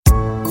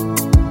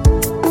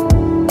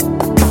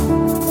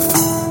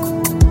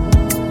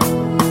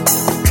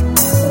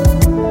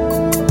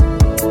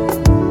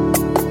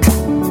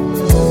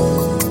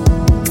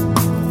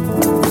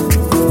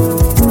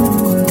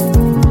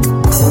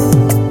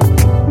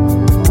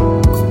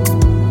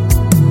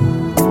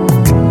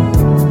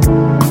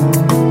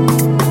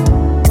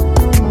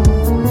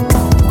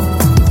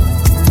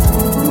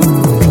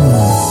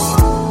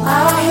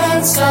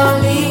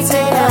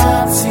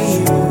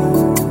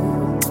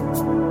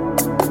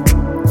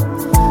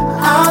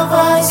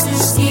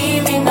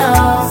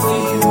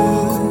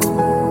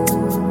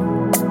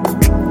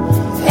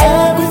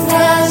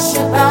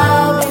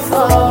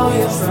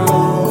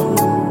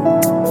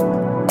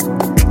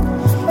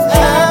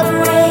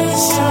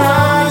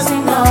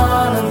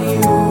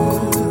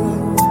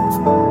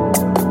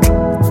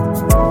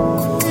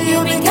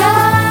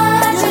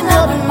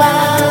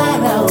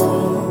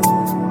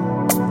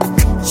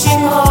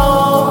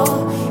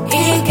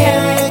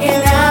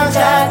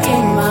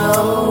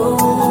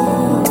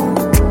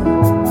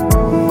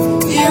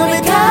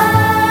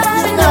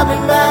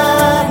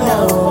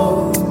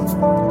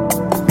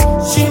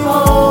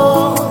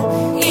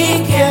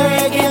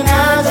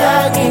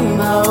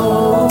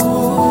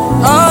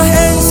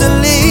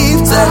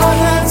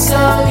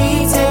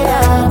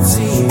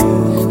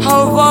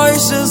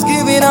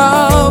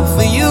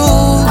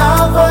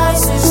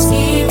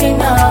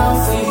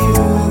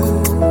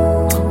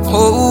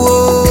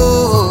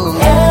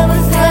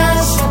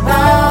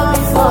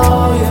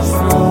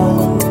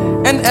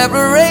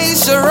every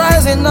race shall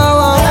rise in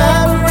all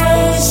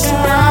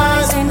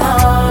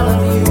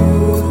of you.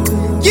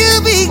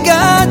 You be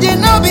God, you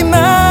know be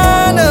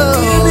man,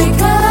 oh. You be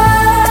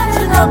God,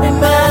 you know be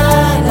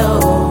man, oh.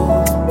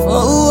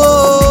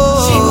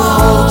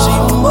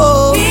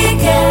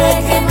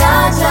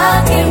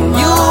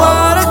 You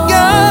are a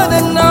God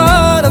and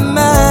not a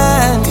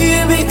man.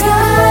 You be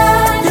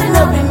God, you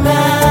know be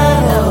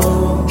man,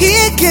 oh.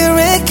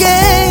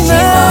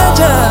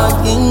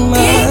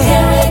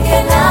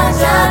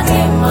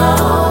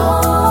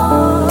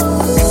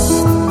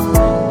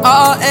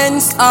 Our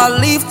hands are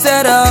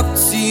lifted up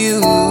to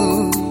you.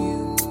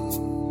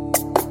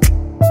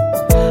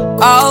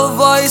 Our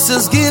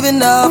voices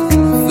given up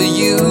for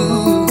you.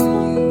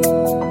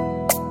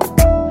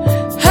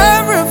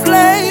 Every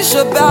flesh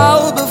shall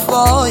bow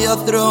before your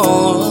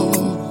throne,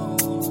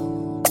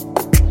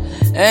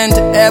 and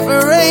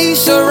every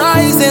race shall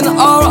rise in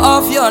awe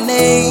of your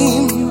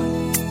name.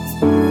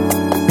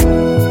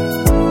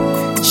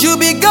 You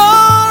be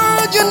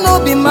God, you know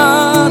be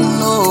man,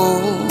 no.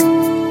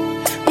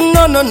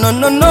 No, no, no,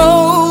 no, no.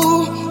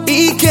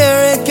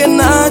 Ikere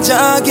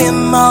kenaja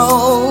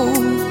gemao.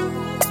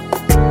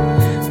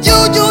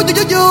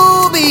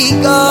 You be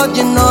God,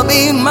 you know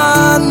be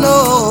man, no.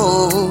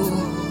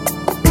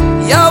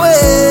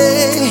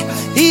 Yahweh,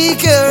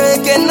 Ikere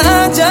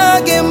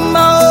kenaja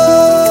gemao.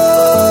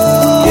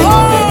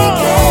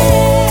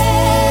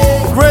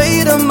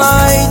 Great and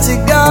mighty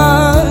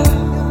God.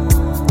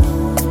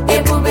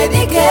 Ebube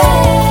Dike.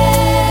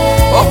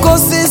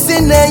 Okosisi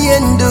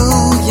neyendu,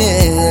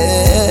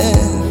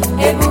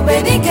 yeah. Ebube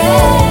Dike.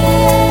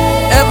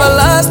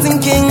 Everlasting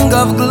King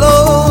of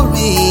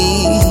glory.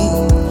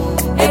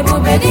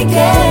 Ebube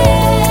Dike.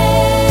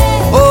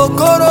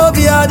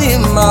 Okorobia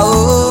dima,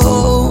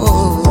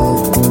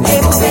 oh.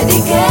 Ebube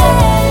Dike.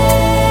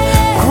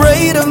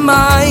 Great and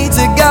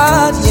mighty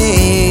God,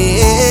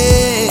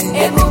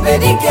 yeah. Ebube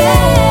Dike.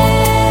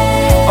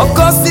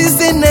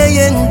 Okosisi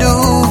neyendu.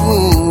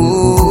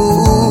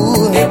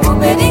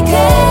 Ebube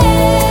Dike.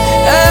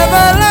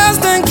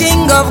 Everlasting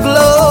King of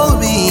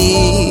glory,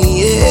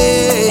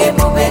 yeah.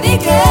 Ebube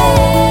Dike.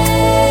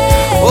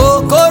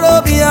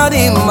 Okorobia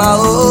dima,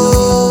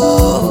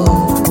 oh.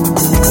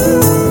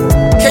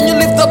 Can you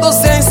lift up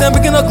those hands and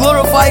begin to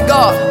glorify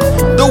God,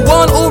 the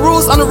one who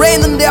rules and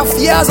reigns in the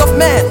affairs of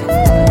men?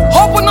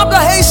 Open up the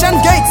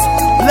ancient gates,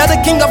 let the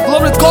King of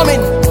glory come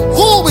in.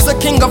 Who is the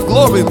King of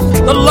glory?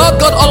 The Lord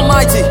God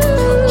Almighty.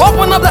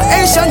 Open up the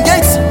ancient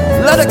gates,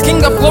 let the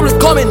King of glory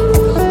come in.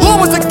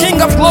 Who is the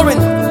King of glory?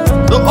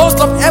 The host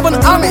of heaven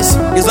armies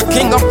is the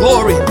King of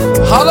glory.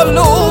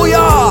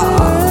 Hallelujah.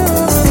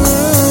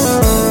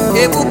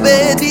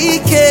 Ebube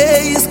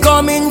Dike is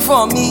coming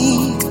for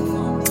me.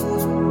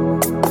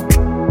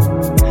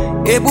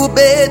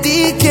 Ebube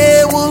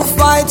Dike will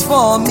fight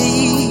for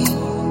me.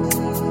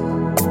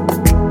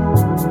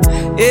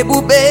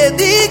 Ebube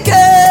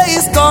Dike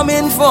is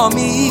coming for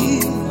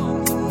me.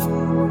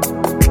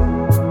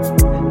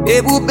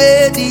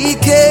 Ebube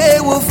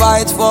Dike will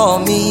fight for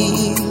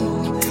me.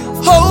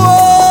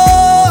 Oh,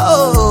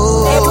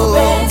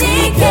 Ebube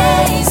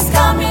Dike is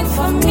coming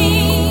for me.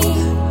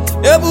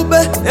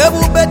 Ebube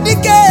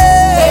Dike.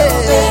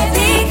 Ebube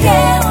Dike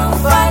will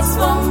fight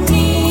for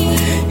me.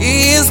 He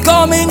is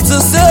coming to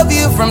save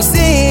you from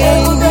sin.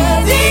 Ebube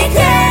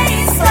Dike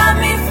is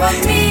coming for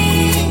me.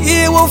 He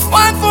will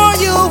fight for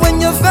you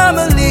and your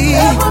family.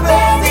 Ebube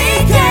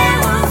Dike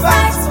will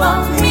fight for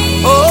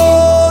me.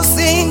 Oh,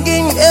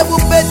 singing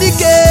Ebube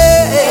Dike.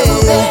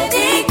 Ebube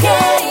Dike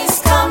is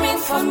coming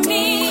for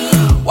me.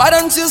 Why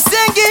don't you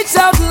sing it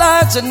out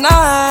loud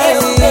tonight?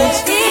 Ebube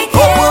Dike.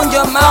 Open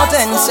your mouth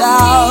and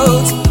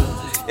shout.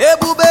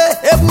 Ebube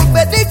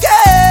Dike.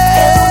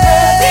 Ebube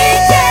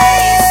Dike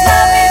is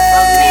coming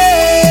for me.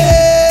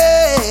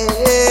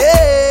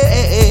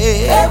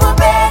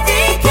 Ebube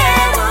Dike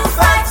will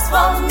fight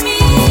for me.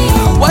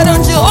 Why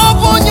don't you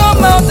open your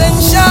mouth and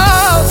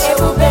shout?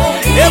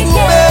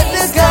 Ebube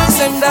Dike is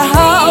in the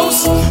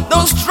house. The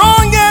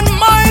strong and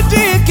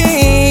mighty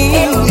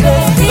King,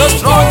 the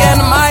strong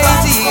and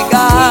mighty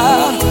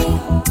God.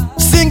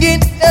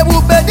 Singing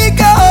Ebube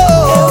Dike.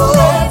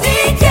 Ebube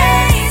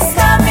Dike is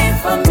coming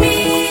for me.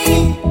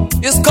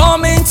 He's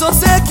coming to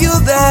take you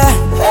there,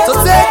 to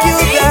take you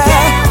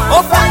there.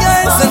 Open your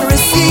hands and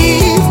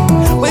receive.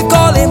 We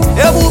call him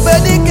Ebube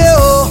Dike.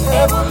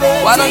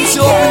 Why don't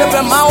you open up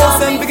your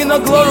mouth and begin to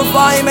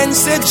glorify him and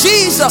say,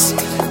 Jesus.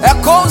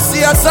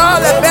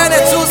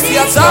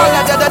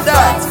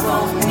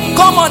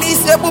 Come on,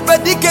 he's Ebube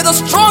Dike, the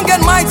strong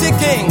and mighty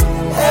King.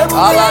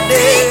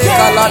 Alade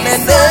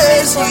kalanende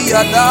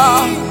siyada,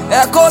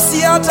 eko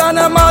siyata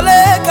na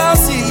maleka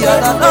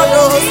siyada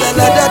do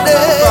seledade,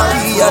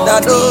 siyada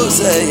do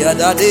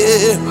seyadade,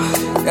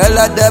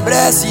 elade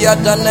bre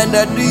siyada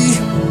nendedi,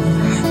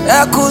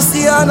 eko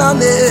siyana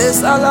ne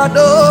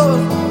salado,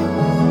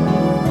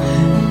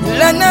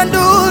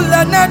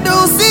 lenadu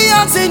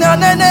siyatina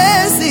nene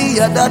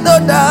siyada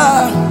doda.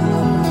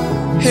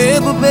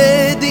 Ebube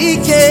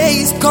Dike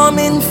is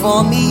coming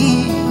for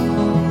me.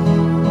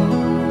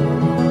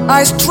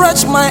 I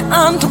stretch my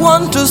hand,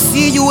 want to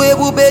see you,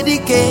 Ebube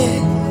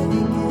Dike.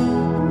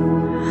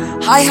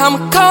 I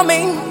am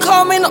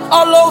coming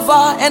all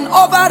over and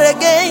over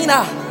again.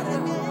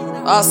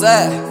 I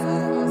say,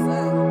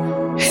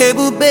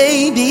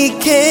 Ebube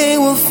Dike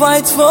will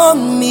fight for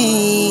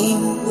me.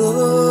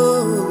 Oh.